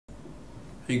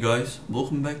Hey guys,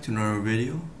 welcome back to another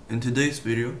video. In today's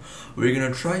video, we're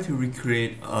gonna try to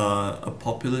recreate a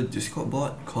popular Discord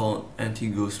bot called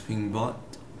Ghost Ping Bot.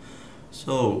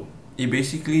 So it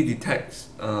basically detects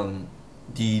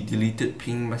the deleted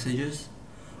ping messages.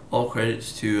 All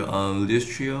credits to this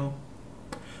trio.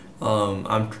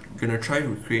 I'm gonna try to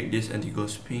recreate this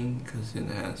Ghost Ping because it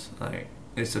has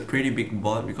it's a pretty big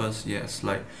bot because it has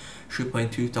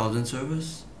 3.2 thousand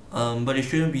servers. But it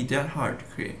shouldn't be that hard to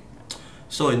create.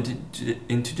 So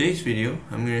in today's video,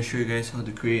 I'm going to show you guys how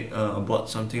to create a bot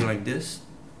something like this.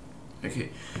 Okay,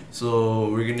 so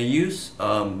we're going to use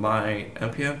my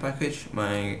npm package,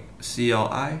 my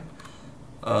CLI,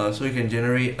 so you can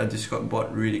generate a Discord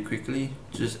bot really quickly.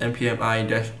 Just npm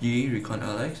i-g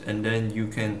recon-lx, and then you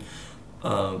can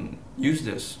use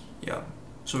this. Yeah.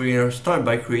 So we're going to start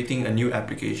by creating a new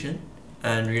application,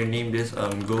 and we're going to name this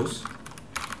Ghost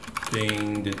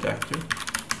Ping Detector.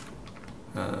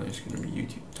 It's gonna be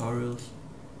YouTube tutorials.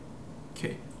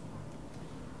 Okay.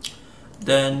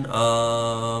 Then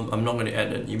I'm not gonna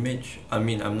add an image. I'm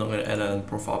not gonna add a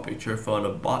profile picture for the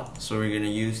bot. So we're gonna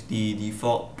use the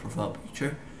default profile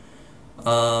picture.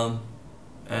 And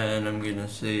I'm gonna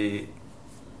say,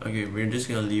 okay, we're just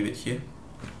gonna leave it here.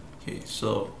 Okay,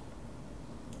 so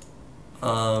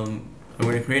I'm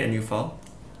gonna create a new file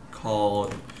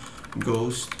called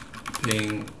Ghost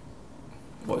Ping.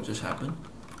 What just happened?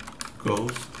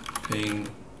 Ghost Ping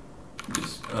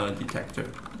Detector.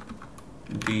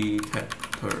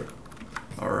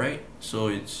 Alright, so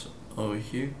it's over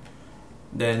here.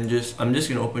 Then I'm just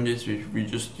gonna open this with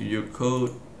Visual Studio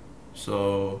Code.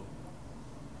 So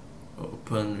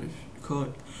open with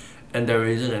code, and there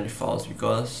isn't any files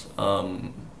because I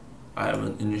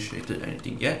haven't initiated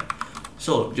anything yet.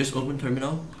 So just open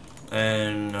terminal,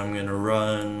 and I'm gonna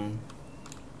run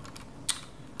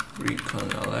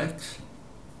recon-lx.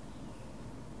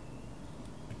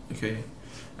 Okay,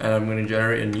 and I'm going to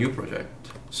generate a new project.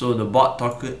 So the bot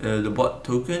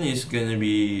token is going to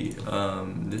be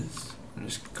this. I'm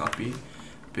just copy,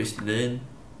 paste it in.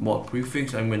 Bot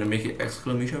prefix, I'm going to make it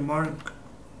exclamation mark.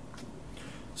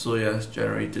 So yeah, it's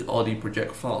generated all the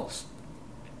project files.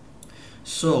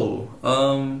 So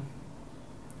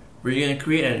we're going to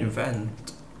create an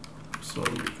event. So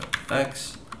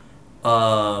recon-x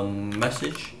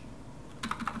message.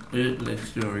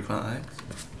 Let's do a recon-x.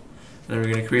 Then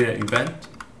we're going to create an event.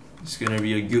 It's going to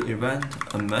be a guild event,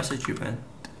 a message event,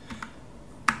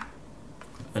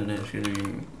 and then it's going to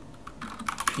be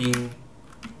ping.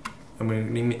 I'm going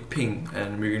to name it ping,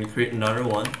 and we're going to create another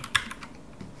one.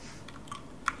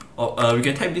 We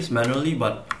can type this manually,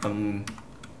 but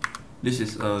this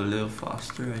is a little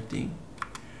faster, I think.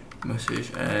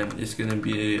 Message, and it's going to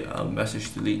be a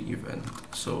message delete event.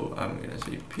 So I'm going to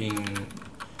say ping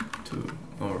 2.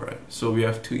 Alright, so we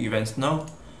have two events now.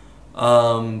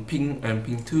 Ping and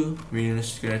ping 2. We're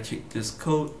just gonna take this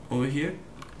code over here.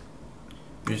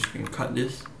 We're just gonna cut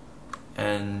this,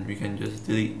 and we can just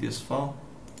delete this file,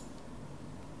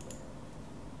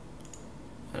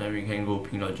 and then we can go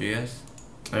ping.js,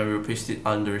 and we'll paste it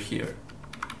under here.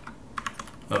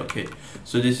 Okay,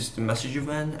 so this is the message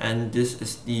event, and this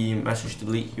is the message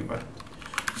delete event.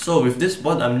 So with this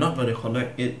bot, I'm not gonna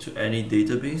connect it to any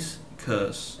database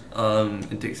because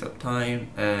it takes up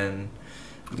time and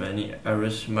many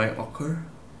errors might occur,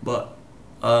 but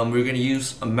we're gonna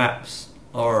use a maps,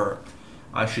 or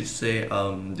I should say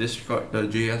Discord the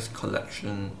JS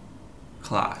collection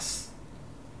class.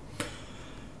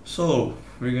 So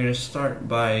we're gonna start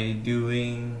by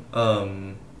doing let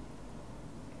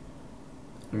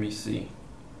me see.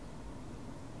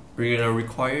 We're gonna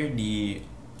require the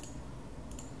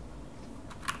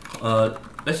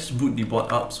let's just boot the bot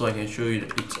up so I can show you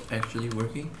that it's actually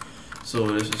working. So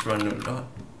let's just run node.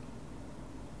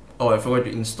 Oh, I forgot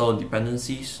to install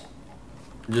dependencies.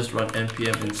 Just run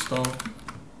npm install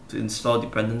to install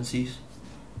dependencies.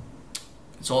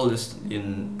 It's all listed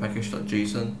in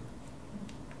package.json.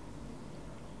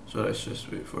 So let's just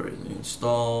wait for it to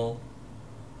install.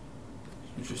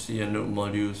 You should see a node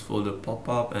modules folder pop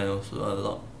up, and also a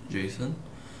log.json.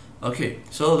 Okay,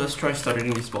 so let's try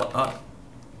starting this bot up.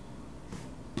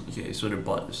 Okay, so the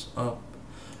bot is up,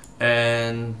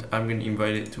 and I'm gonna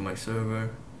invite it to my server.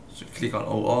 So click on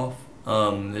O off.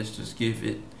 Let's just give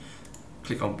it,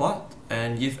 click on bot,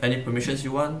 and give any permissions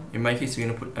you want. In my case, we're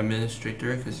gonna put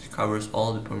administrator because it covers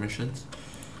all the permissions.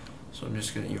 So I'm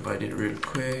just gonna invite it real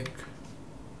quick.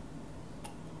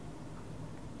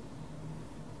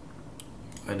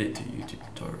 Add it to YouTube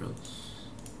tutorials.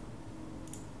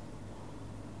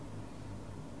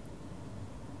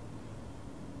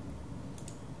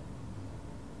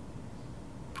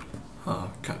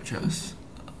 Captchas.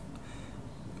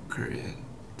 Korean.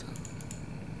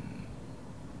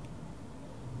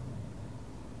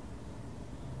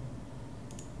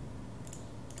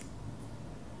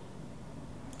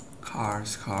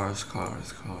 cars.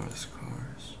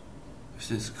 Is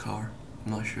this a car?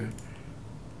 I'm not sure.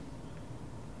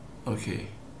 Okay,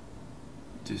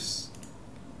 this.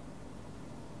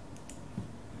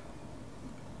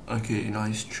 Okay,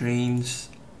 nice trains.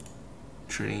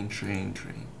 Train.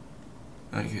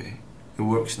 Okay, it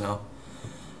works now.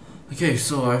 Okay,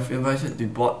 so I've invited the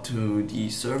bot to the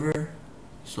server.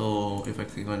 So if I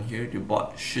click on here, the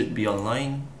bot should be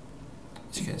online,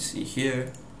 as you can see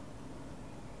here.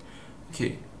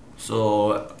 Okay,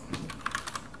 so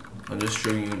I'm just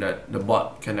showing you that the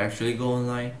bot can actually go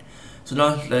online. So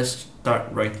now let's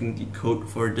start writing the code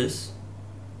for this.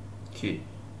 Okay,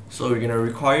 so we're gonna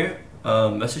require a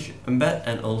message embed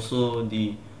and also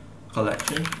the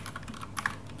collection.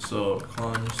 So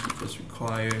const equals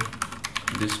require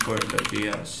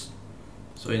discord.js.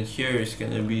 So in here it's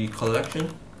gonna be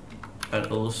collection and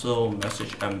also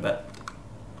message embed.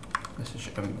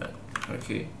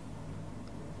 Okay,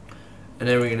 and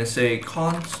then we're gonna say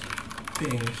const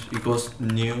pings equals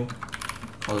new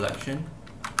collection.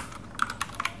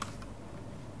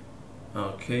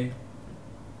 Okay,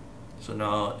 so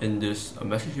now in this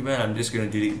message event, I'm just gonna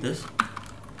delete this,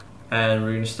 and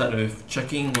we're gonna start with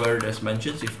checking whether there's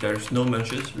mentions. If there's no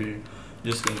mentions, we're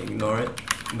just gonna ignore it.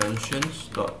 Mentions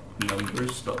dot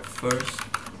numbers dot first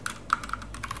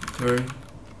return.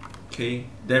 Okay,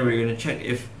 then we're gonna check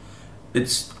if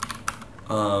it's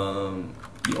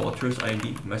the author's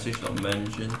ID. Message dot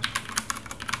mention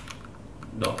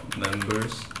dot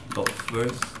members dot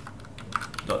first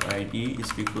dot ID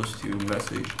is equals to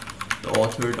message the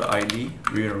author dot ID.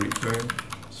 We're gonna return.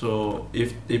 So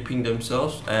if they ping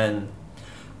themselves and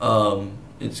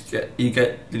it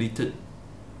get deleted,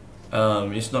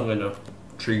 it's not gonna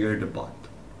trigger the bot.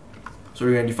 So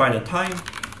we're gonna define a time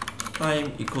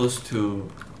equals to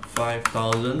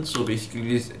 5,000. So basically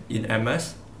this in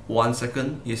MS 1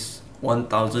 second is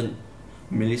 1,000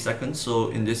 milliseconds, so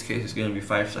in this case it's gonna be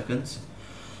 5 seconds.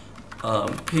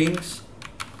 Pings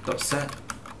dot set,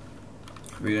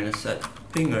 we're gonna set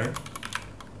ping,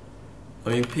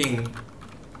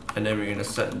 and then we're gonna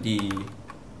set the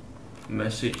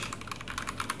message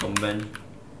comment.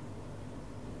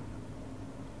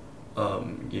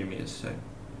 Give me a sec.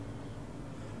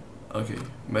 Okay,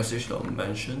 message dot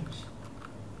mentions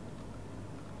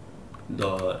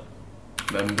dot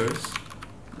members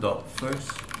dot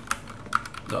first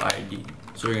dot ID.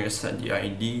 So we're gonna set the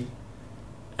ID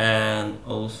and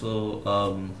also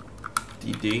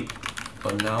the date,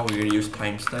 but now we're gonna use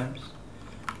timestamps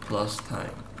plus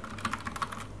time.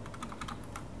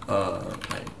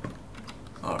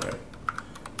 Alright,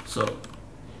 so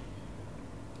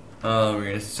we're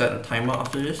gonna set a timer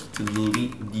after this to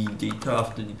delete the data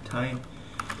after the time.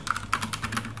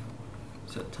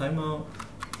 Set timeout.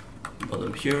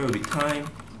 Bottom here will be time,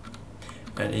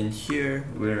 and in here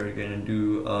we're gonna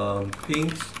do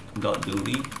pings dot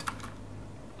delete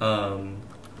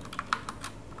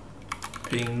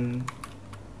ping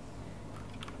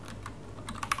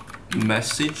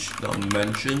message dot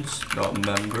mentions dot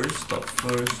members dot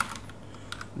first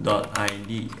dot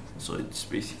ID. So it's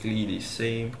basically the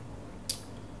same.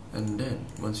 And then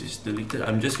once it's deleted,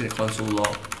 I'm just gonna console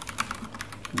log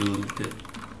deleted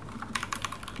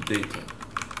data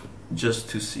just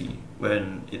to see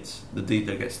when the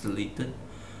data gets deleted.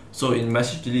 So in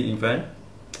message delete event,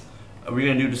 we're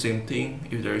gonna do the same thing.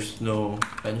 If there's no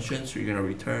mentions, we're gonna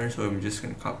return. So I'm just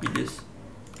gonna copy this.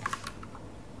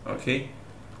 Okay,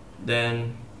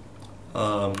 then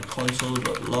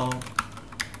console.log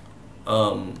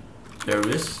there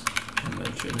is a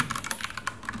mention.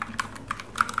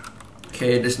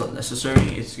 Okay, this is not necessary.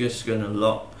 It's just gonna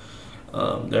log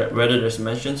whether there's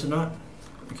mentions or not.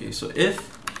 Okay, so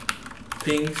if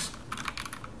pings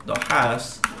dot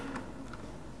has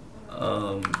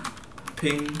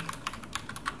ping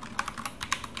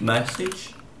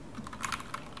message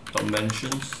dot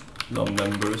mentions dot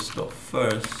members dot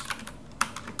first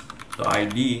dot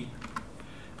ID,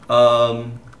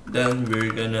 then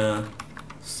we're gonna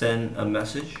send a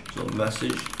message. So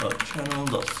message dot channel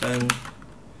dot send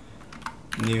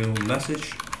new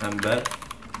message embed.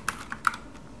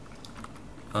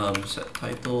 Set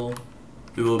title,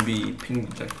 it will be ping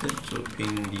detected. So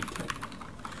ping detect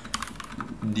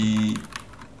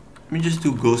let me just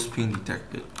do ghost ping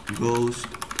detected. Ghost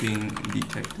ping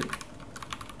detected,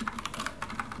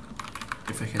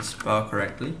 if I can spell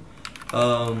correctly.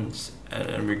 And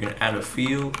then we're gonna add a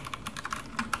field,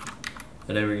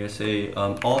 and then we're gonna say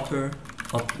author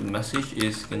of the message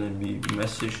is gonna be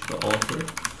message the author,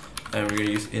 and we're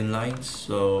gonna use inlines,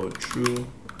 so true.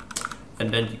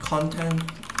 And then the content,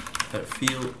 that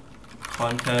field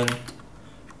content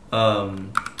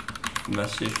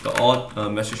message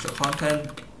the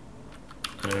content,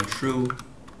 and then true,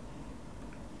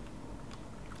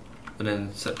 and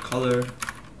then set color,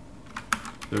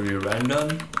 very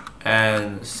random,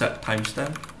 and set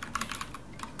timestamp.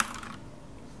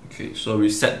 Okay, so we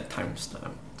set the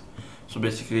timestamp. So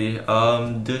basically,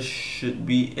 this should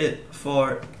be it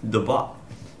for the bot.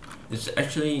 It's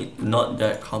actually not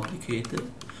that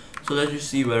complicated. So let's just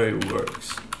see where it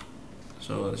works.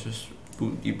 So let's just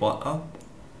boot the bot up.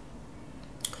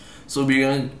 So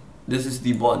this is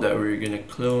the bot that we're gonna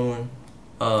clone.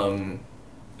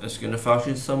 It's gonna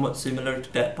function somewhat similar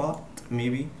to that bot,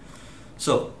 maybe.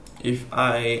 So if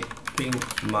I ping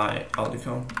my out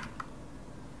account,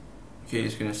 okay,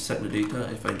 it's gonna set the data.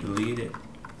 If I delete it,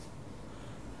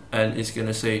 and it's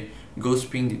gonna say Ghost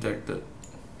Ping Detector.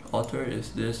 Author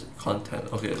is this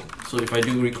content. Okay, so if I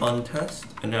do recon test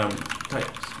and then type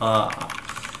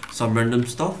some random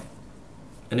stuff,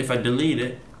 and if I delete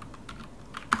it,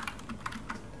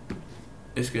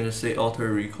 it's gonna say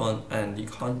author recon, and the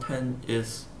content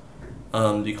is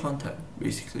the content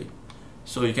basically.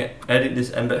 So you can edit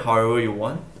this embed however you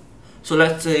want. So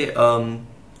let's say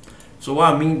so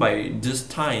what I mean by this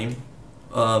time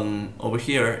over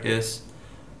here is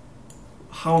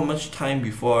how much time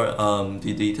before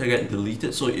the data get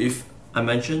deleted. So if I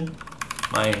mention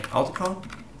my out account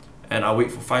and I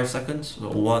wait for 5 seconds, so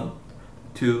 1,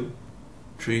 2,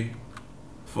 3,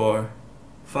 4,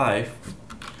 5,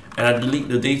 and I delete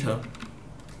the data,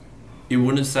 it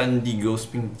wouldn't send the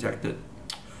Ghost Ping detected.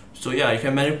 So yeah, you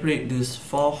can manipulate this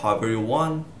file however you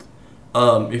want.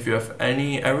 If you have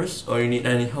any errors or you need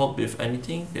any help with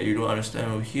anything that you don't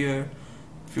understand over here,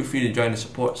 feel free to join the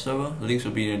support server. Links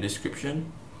will be in the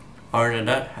description. Other than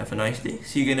that, have a nice day.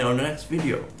 See you again on the next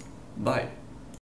video. Bye.